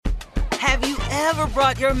Have you ever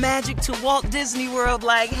brought your magic to Walt Disney World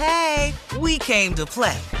like, hey, we came to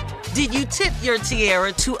play? Did you tip your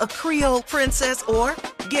tiara to a Creole princess or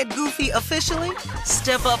get goofy officially?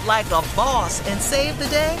 Step up like a boss and save the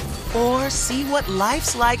day? Or see what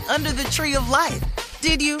life's like under the tree of life?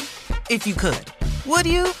 Did you? If you could. Would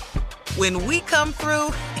you? When we come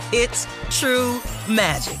through, it's true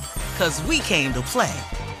magic. 'Cause we came to play.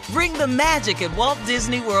 Bring the magic at Walt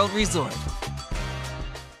Disney World Resort.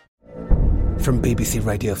 From BBC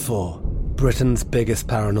Radio 4, Britain's biggest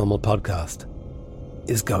paranormal podcast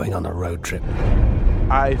is going on a road trip.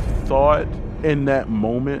 I thought in that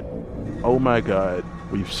moment, oh my God,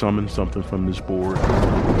 we've summoned something from this board.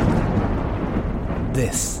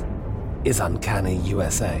 This is Uncanny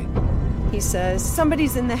USA. He says,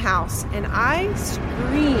 somebody's in the house, and I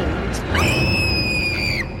screamed.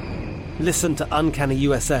 Listen to Uncanny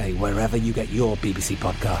USA wherever you get your BBC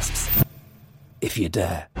podcasts, if you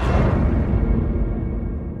dare.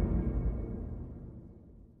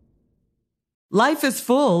 Life is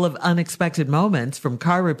full of unexpected moments, from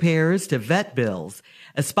car repairs to vet bills.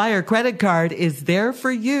 Aspire Credit Card is there for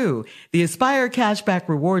you. The Aspire Cashback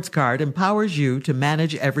Rewards Card empowers you to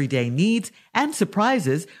manage everyday needs and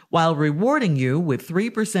surprises while rewarding you with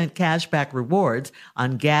 3% cashback rewards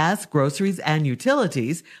on gas, groceries, and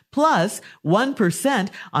utilities, plus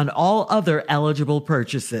 1% on all other eligible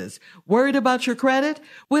purchases. Worried about your credit?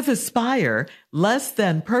 With Aspire, less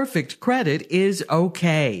than perfect credit is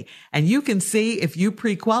okay, and you can see if you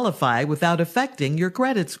pre-qualify without affecting your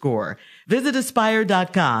credit score. Visit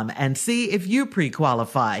Aspire.com and see if you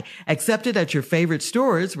pre-qualify. Accepted at your favorite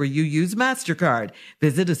stores where you use MasterCard.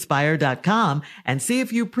 Visit Aspire.com and see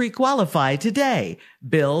if you pre-qualify today.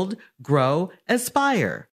 Build, grow,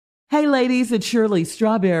 aspire. Hey ladies, it's Shirley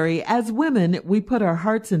Strawberry. As women, we put our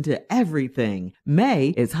hearts into everything.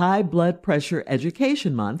 May is High Blood Pressure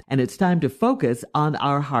Education Month, and it's time to focus on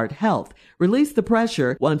our heart health. Release the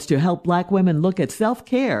Pressure wants to help Black women look at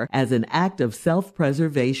self-care as an act of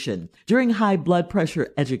self-preservation. During High Blood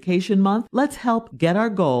Pressure Education Month, let's help get our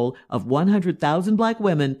goal of 100,000 Black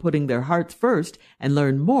women putting their hearts first and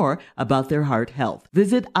learn more about their heart health.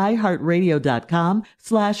 Visit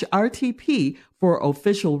iHeartRadio.com/RTP for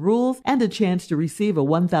official rules and a chance to receive a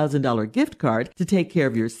 $1,000 gift card to take care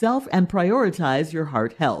of yourself and prioritize your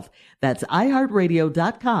heart health. That's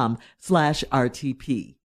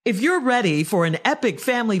iHeartRadio.com/RTP. If you're ready for an epic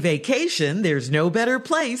family vacation, there's no better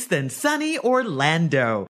place than sunny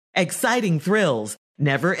Orlando. Exciting thrills,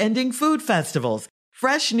 never-ending food festivals,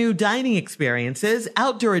 fresh new dining experiences,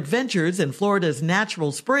 outdoor adventures in Florida's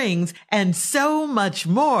natural springs, and so much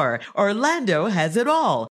more. Orlando has it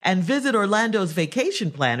all. And Visit Orlando's vacation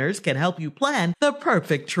planners can help you plan the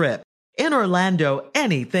perfect trip. In Orlando,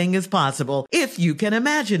 anything is possible if you can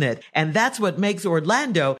imagine it. And that's what makes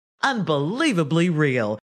Orlando unbelievably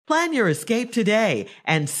real. Plan your escape today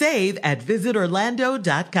and save at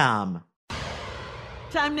visitorlando.com.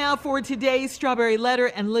 Time now for today's Strawberry Letter.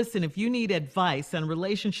 And listen, if you need advice on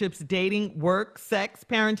relationships, dating, work, sex,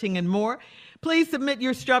 parenting, and more, please submit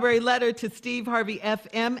your Strawberry Letter to Steve Harvey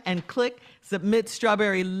FM and click Submit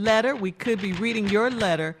Strawberry Letter. We could be reading your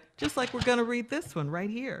letter just like we're going to read this one right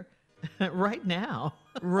here, right now.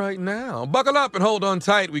 Right now. Buckle up and hold on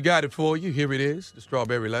tight. We got it for you. Here it is, the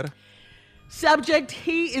Strawberry Letter. Subject,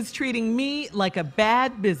 he is treating me like a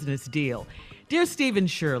bad business deal. Dear Steve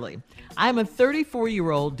and Shirley, I'm a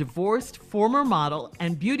 34-year-old divorced former model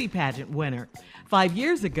and beauty pageant winner. 5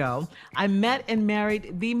 years ago, I met and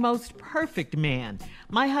married the most perfect man.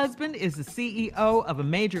 My husband is the CEO of a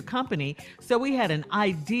major company, so we had an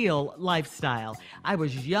ideal lifestyle. I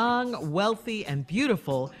was young, wealthy, and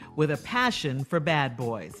beautiful with a passion for bad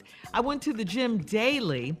boys. I went to the gym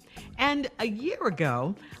daily, and a year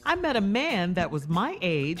ago, I met a man that was my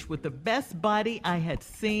age with the best body I had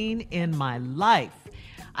seen in my life.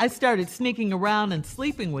 I started sneaking around and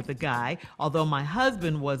sleeping with the guy, although my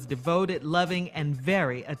husband was devoted, loving, and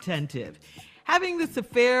very attentive. Having this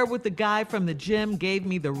affair with the guy from the gym gave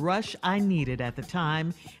me the rush I needed at the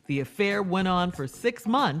time. The affair went on for 6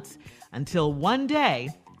 months until one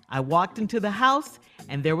day I walked into the house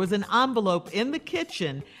and there was an envelope in the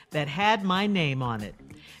kitchen that had my name on it.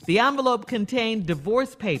 The envelope contained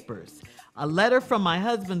divorce papers, a letter from my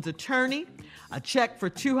husband's attorney, a check for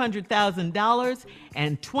 $200,000,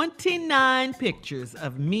 and 29 pictures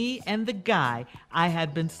of me and the guy I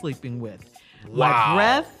had been sleeping with.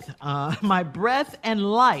 Wow. My breath and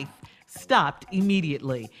life stopped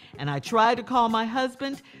immediately, and I tried to call my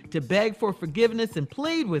husband to beg for forgiveness and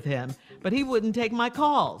plead with him, but he wouldn't take my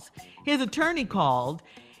calls. His attorney called,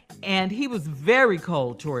 and he was very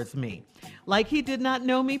cold towards me, like he did not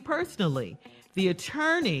know me personally. The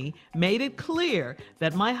attorney made it clear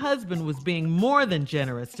that my husband was being more than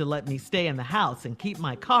generous to let me stay in the house and keep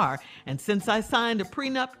my car. And since I signed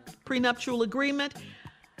a prenuptial agreement,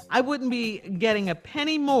 I wouldn't be getting a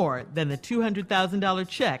penny more than the $200,000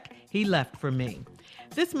 check he left for me.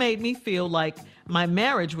 This made me feel like my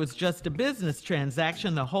marriage was just a business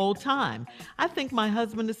transaction the whole time. I think my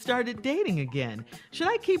husband has started dating again. Should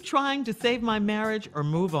I keep trying to save my marriage or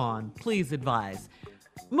move on? Please advise.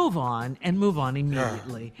 Move on, and move on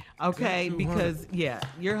immediately, okay? Because,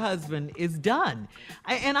 your husband is done.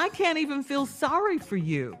 And I can't even feel sorry for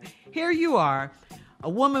you. Here you are, a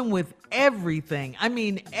woman with everything. I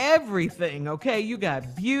mean, everything, okay? You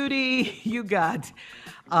got beauty, you got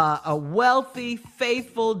a wealthy,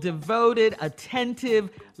 faithful, devoted, attentive,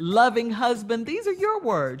 loving husband. These are your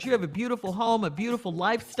words. You have a beautiful home, a beautiful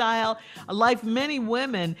lifestyle, a life many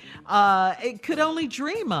women it could only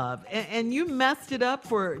dream of. And you messed it up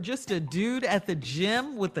for just a dude at the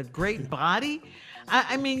gym with a great body.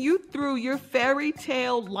 I mean, you threw your fairy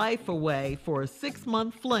tale life away for a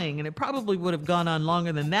 6-month fling, and it probably would have gone on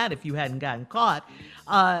longer than that if you hadn't gotten caught.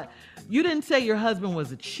 You didn't say your husband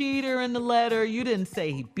was a cheater in the letter. You didn't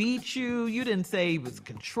say he beat you. You didn't say he was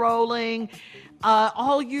controlling.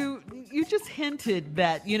 You just hinted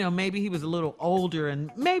that, maybe he was a little older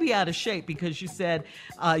and maybe out of shape because you said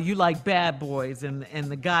you like bad boys and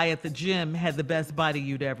the guy at the gym had the best body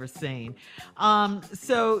you'd ever seen.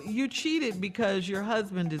 So you cheated because your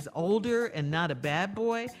husband is older and not a bad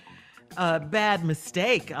boy. Bad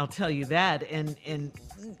mistake, I'll tell you that. And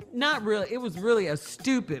not really, it was really a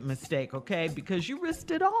stupid mistake, okay? Because you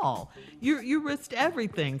risked it all. You risked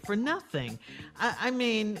everything for nothing.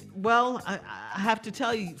 I have to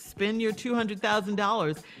tell you, spend your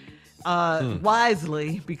 $200,000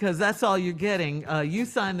 wisely, because that's all you're getting. You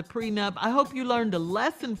signed the prenup. I hope you learned a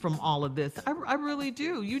lesson from all of this. I really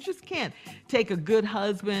do. You just can't take a good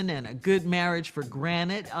husband and a good marriage for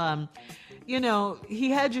granted.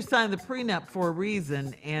 He had you sign the prenup for a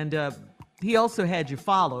reason, and he also had you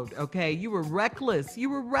followed, okay? You were reckless. You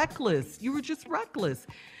were just reckless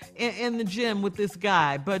in the gym with this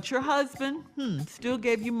guy. But your husband, still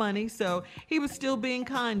gave you money, so he was still being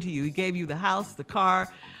kind to you. He gave you the house, the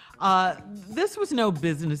car. This was no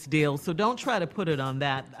business deal, so don't try to put it on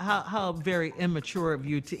that. How very immature of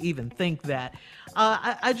you to even think that.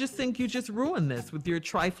 I just think you just ruined this with your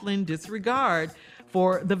trifling disregard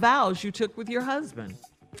for the vows you took with your husband,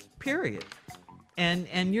 period.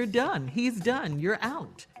 And you're done. He's done. You're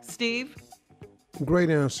out. Steve?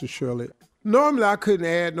 Great answer, Shirley. Normally, I couldn't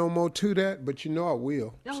add no more to that, but I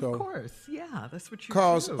will. Of course. Yeah, that's what you do.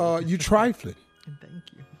 Because you trifling. And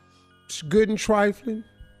thank you. It's good and trifling.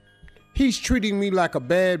 He's treating me like a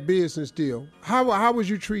bad business deal. How was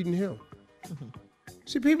you treating him? Mm-hmm.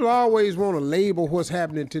 See, people always want to label what's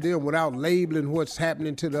happening to them without labeling what's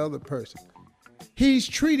happening to the other person. He's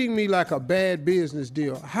treating me like a bad business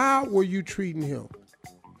deal. How were you treating him?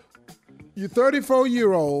 You're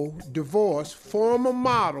 34-year-old, divorced, former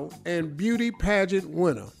model, and beauty pageant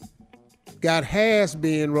winner. Got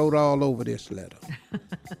has-been wrote all over this letter.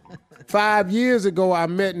 5 years ago, I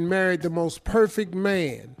met and married the most perfect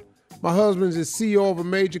man. My husband's a CEO of a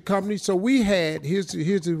major company, so we had, here's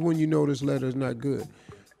when you know this letter is not good.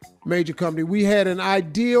 Major company, we had an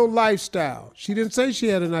ideal lifestyle. She didn't say she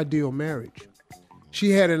had an ideal marriage.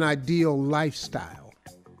 She had an ideal lifestyle.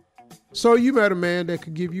 So you met a man that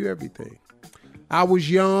could give you everything. I was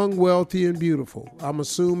young, wealthy, and beautiful. I'm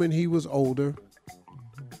assuming he was older,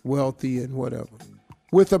 wealthy, and whatever.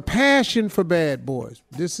 With a passion for bad boys.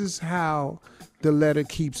 This is how the letter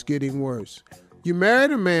keeps getting worse. You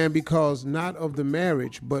married a man because not of the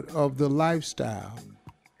marriage, but of the lifestyle.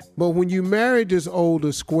 But when you married this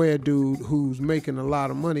older square dude who's making a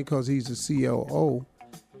lot of money because he's a COO,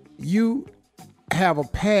 you have a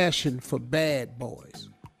passion for bad boys.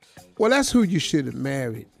 Well, that's who you should have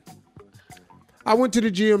married. I went to the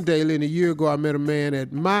gym daily, and a year ago I met a man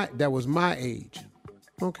that was my age.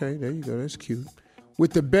 Okay, there you go, that's cute.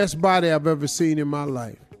 With the best body I've ever seen in my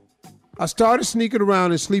life. I started sneaking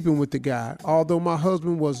around and sleeping with the guy, although my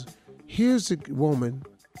husband was, here's a woman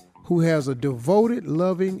who has a devoted,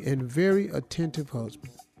 loving, and very attentive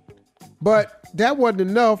husband. But that wasn't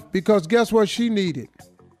enough, because guess what she needed?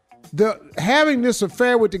 Having this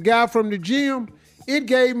affair with the guy from the gym, it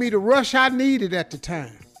gave me the rush I needed at the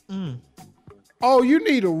time. Oh, you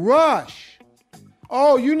need a rush.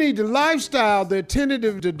 Oh, you need the lifestyle, the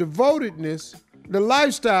attentive, the devotedness, the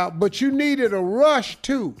lifestyle, but you needed a rush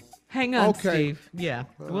too. Hang on, okay. Steve. Yeah,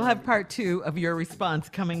 we'll have part 2 of your response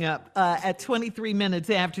coming up at 23 minutes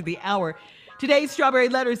after the hour. Today's Strawberry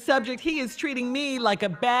Letter subject, he is treating me like a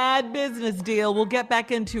bad business deal. We'll get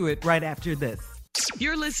back into it right after this.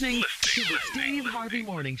 You're listening to the Steve Harvey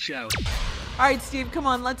Morning Show. All right, Steve, come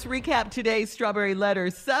on. Let's recap today's Strawberry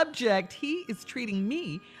Letter subject. He is treating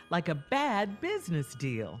me like a bad business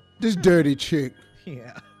deal. This dirty chick,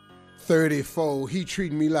 Yeah. 34, he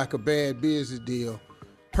treating me like a bad business deal.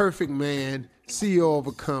 Perfect man, CEO of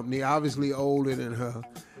a company, obviously older than her.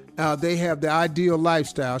 They have the ideal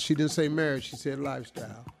lifestyle. She didn't say marriage, she said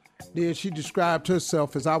lifestyle. Then she described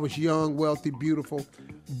herself as I was young, wealthy, beautiful,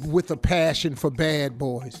 with a passion for bad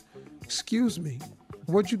boys. Excuse me,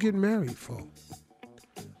 what'd you get married for?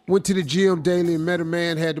 Went to the gym daily and met a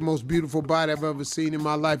man, had the most beautiful body I've ever seen in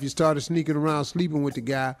my life. You started sneaking around, sleeping with the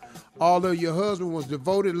guy. Although your husband was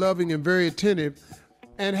devoted, loving, and very attentive,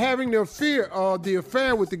 and having the affair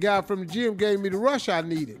with the guy from the gym gave me the rush I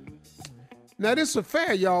needed. Now, this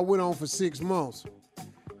affair, y'all, went on for 6 months.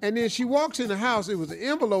 And then she walks in the house. It was an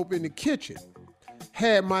envelope in the kitchen.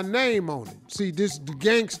 Had my name on it. See, this is the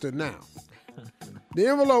gangster now. The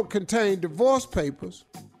envelope contained divorce papers,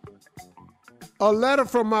 a letter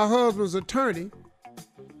from my husband's attorney,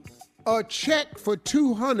 a check for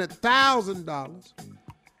 $200,000,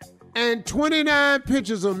 and 29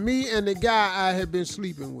 pictures of me and the guy I had been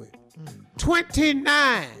sleeping with.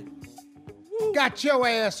 29. Got your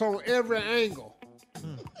ass on every angle.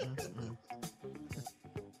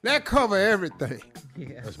 That cover everything.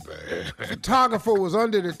 Yeah. That's bad. Photographer was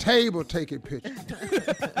under the table taking pictures.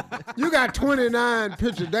 You got 29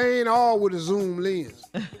 pictures. They ain't all with a zoom lens.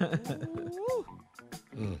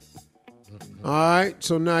 All right,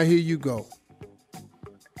 so now here you go.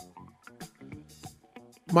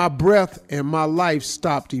 My breath and my life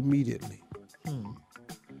stopped immediately.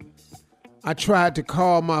 I tried to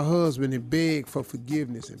call my husband and beg for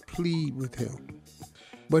forgiveness and plead with him,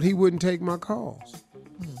 but he wouldn't take my calls.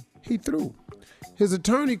 He threw. His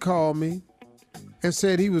attorney called me and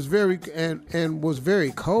said he was very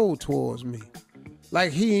cold towards me,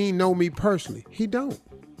 like he ain't know me personally. He don't.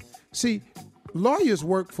 See, lawyers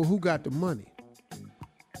work for who got the money.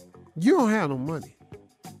 You don't have no money.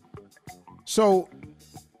 So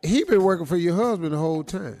he been working for your husband the whole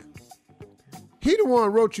time. He the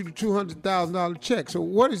one wrote you the $200,000 check. So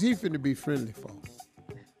what is he finna be friendly for?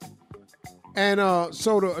 And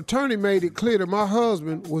so the attorney made it clear that my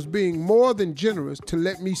husband was being more than generous to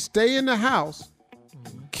let me stay in the house,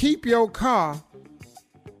 keep your car,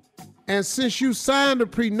 and since you signed a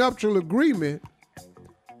prenuptial agreement,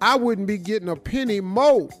 I wouldn't be getting a penny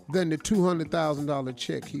more than the $200,000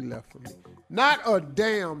 check he left for me. Not a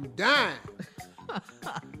damn dime.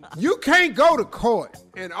 You can't go to court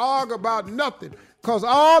and argue about nothing because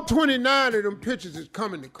all 29 of them pictures is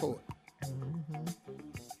coming to court.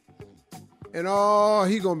 And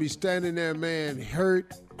he gonna be standing there, man,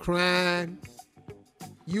 hurt, crying.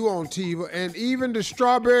 You on TV, and even the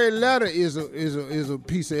Strawberry Letter is a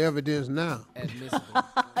piece of evidence now. Admissible.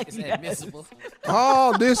 It's admissible.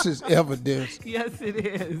 All this is evidence. Yes, it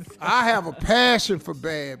is. I have a passion for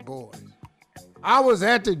bad boys. I was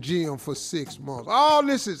at the gym for 6 months. All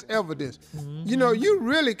this is evidence. You know, you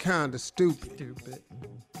really kind of stupid. You're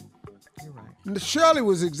right. And Shirley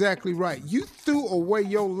was exactly right. You threw away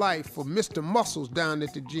your life for Mr. Muscles down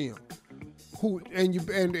at the gym.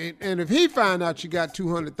 And if he find out you got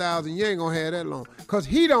 $200,000, you ain't gonna have that long, cause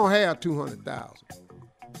he don't have $200,000.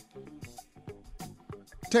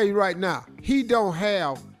 Tell you right now, he don't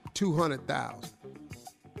have $200,000.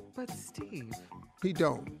 But Steve, he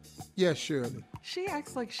don't. Yes, Shirley. She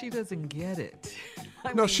acts like she doesn't get it.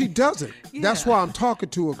 No, she doesn't. Yeah. That's why I'm talking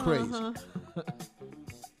to her crazy.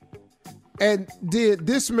 And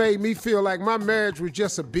this made me feel like my marriage was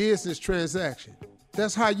just a business transaction.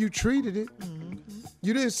 That's how you treated it.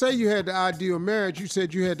 You didn't say you had the ideal marriage. You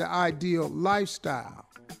said you had the ideal lifestyle.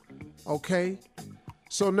 Okay?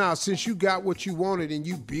 So now, since you got what you wanted and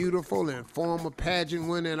you beautiful and former pageant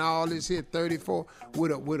winner and all this here, 34,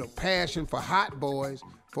 with a passion for hot boys,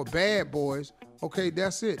 for bad boys, okay,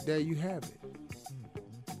 that's it. There you have it.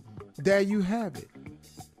 There you have it.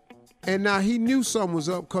 And now he knew something was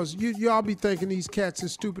up, because y'all be thinking these cats are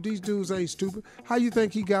stupid. These dudes ain't stupid. How you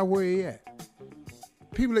think he got where he at?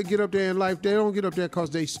 People that get up there in life, they don't get up there because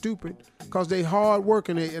they stupid, because they hard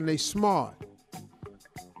working and they smart.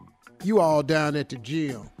 You all down at the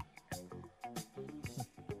gym.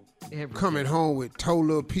 Coming home with toe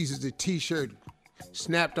little pieces of t-shirt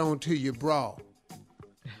snapped onto your bra.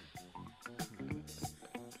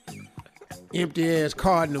 Empty ass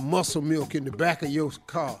carton of muscle milk in the back of your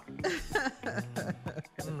car.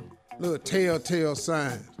 Little telltale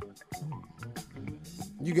signs.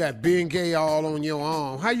 You got Bengay all on your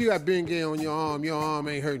arm. How you got Bengay on your arm? Your arm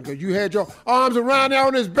ain't hurting because you had your arms around there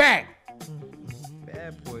on his back.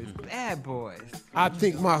 Bad boys, bad boys. I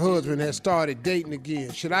think my husband has started dating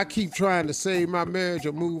again. Should I keep trying to save my marriage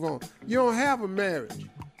or move on? You don't have a marriage.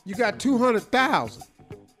 You got $200,000.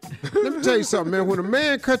 Let me tell you something, man. When a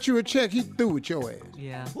man cut you a check, he threw with your ass.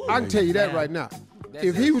 Yeah. I can tell you that right now.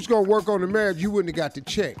 If he was going to work on the marriage, you wouldn't have got the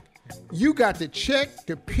check. You got the check,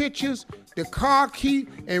 the pictures, the car key,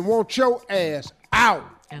 and want your ass out.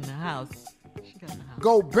 And the house. She got the house.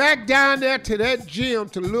 Go back down there to that gym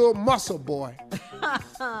to Little Muscle Boy.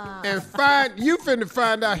 And you finna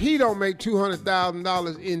find out he don't make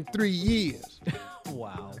 $200,000 in 3 years.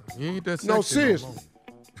 Wow. You ain't that No, sexy seriously. more.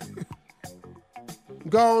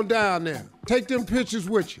 Go on down there. Take them pictures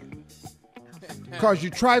with you. Because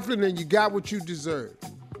you're trifling and you got what you deserve.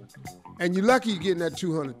 And you're lucky you're getting that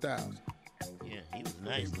 $200,000. Yeah, he was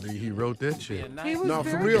nice. He wrote that shit. He was No,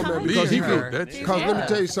 for very real, man. kind Because to he her. could. Because let me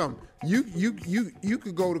tell you something. You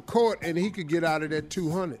could go to court and he could get out of that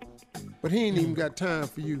 $200. But he ain't even got time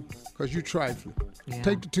for you because you trifling. Yeah.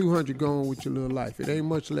 Take the $200, go on with your little life. It ain't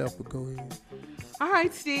much left, but go ahead. All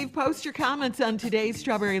right, Steve, post your comments on today's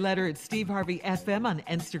Strawberry Letter at Steve Harvey FM on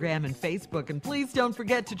Instagram and Facebook. And please don't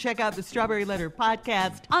forget to check out the Strawberry Letter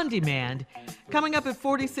podcast on demand. Coming up at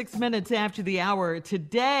 46 minutes after the hour,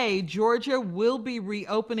 today, Georgia will be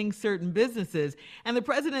reopening certain businesses, and the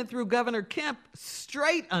president threw Governor Kemp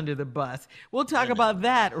straight under the bus. We'll talk about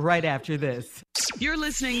that right after this. You're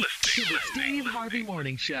listening to the Steve Harvey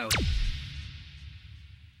Morning Show.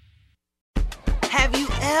 Have you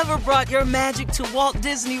ever brought your magic to Walt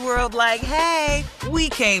Disney World like, hey, we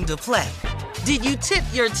came to play? Did you tip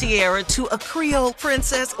your tiara to a Creole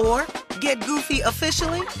princess or get goofy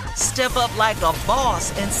officially? Step up like a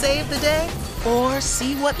boss and save the day? Or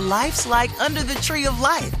see what life's like under the tree of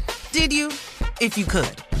life? Did you? If you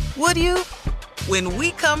could. Would you? When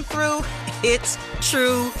we come through, it's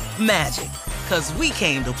true magic. 'Cause we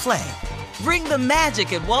came to play. Bring the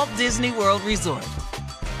magic at Walt Disney World Resort.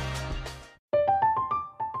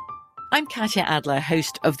 I'm Katya Adler,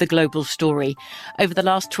 host of The Global Story. Over the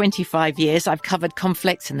last 25 years, I've covered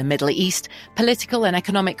conflicts in the Middle East, political and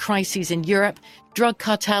economic crises in Europe, drug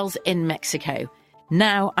cartels in Mexico.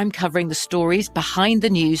 Now I'm covering the stories behind the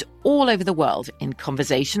news all over the world in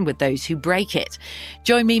conversation with those who break it.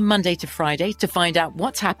 Join me Monday to Friday to find out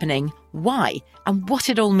what's happening, why, and what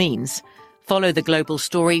it all means. Follow The Global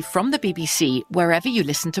Story from the BBC wherever you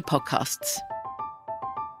listen to podcasts.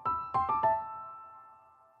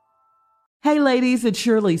 Hey ladies, it's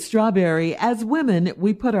Shirley Strawberry. As women,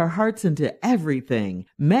 we put our hearts into everything.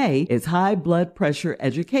 May is High Blood Pressure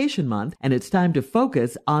Education Month, and it's time to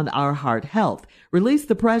focus on our heart health. Release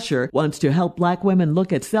the Pressure wants to help Black women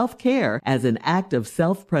look at self-care as an act of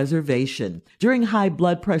self-preservation. During High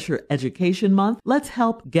Blood Pressure Education Month, let's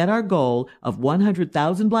help get our goal of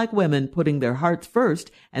 100,000 Black women putting their hearts first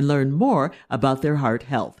and learn more about their heart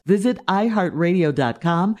health. Visit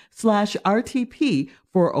iHeartRadio.com/RTP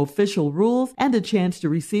for official rules and a chance to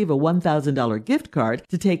receive a $1,000 gift card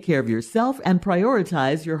to take care of yourself and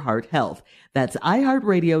prioritize your heart health. That's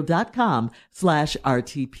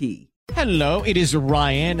iHeartRadio.com/RTP. Hello, it is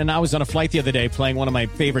Ryan, and I was on a flight the other day playing one of my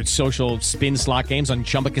favorite social spin slot games on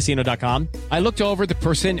ChumbaCasino.com. I looked over at the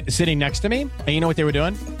person sitting next to me, and you know what they were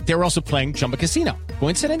doing? They were also playing Chumba Casino.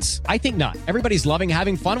 Coincidence? I think not. Everybody's loving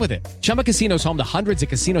having fun with it. Chumba Casino is home to hundreds of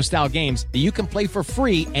casino-style games that you can play for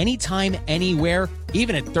free anytime, anywhere,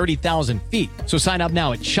 even at 30,000 feet. So sign up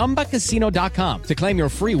now at ChumbaCasino.com to claim your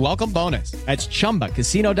free welcome bonus. That's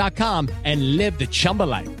ChumbaCasino.com and live the Chumba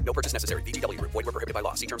life. No purchase necessary. VGW. Void where prohibited by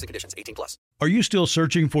law. See terms and conditions. 18+. Are you still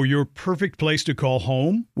searching for your perfect place to call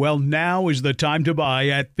home? Well, now is the time to buy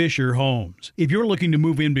at Fisher Homes. If you're looking to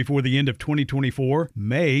move in before the end of 2024,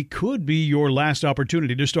 May could be your last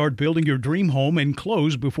opportunity to start building your dream home and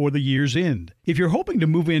close before the year's end. If you're hoping to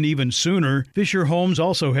move in even sooner, Fisher Homes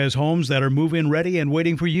also has homes that are move-in ready and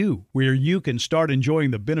waiting for you, where you can start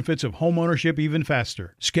enjoying the benefits of homeownership even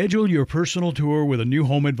faster. Schedule your personal tour with a new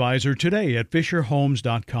home advisor today at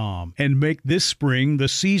FisherHomes.com and make this spring the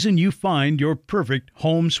season you find your perfect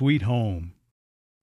home sweet home.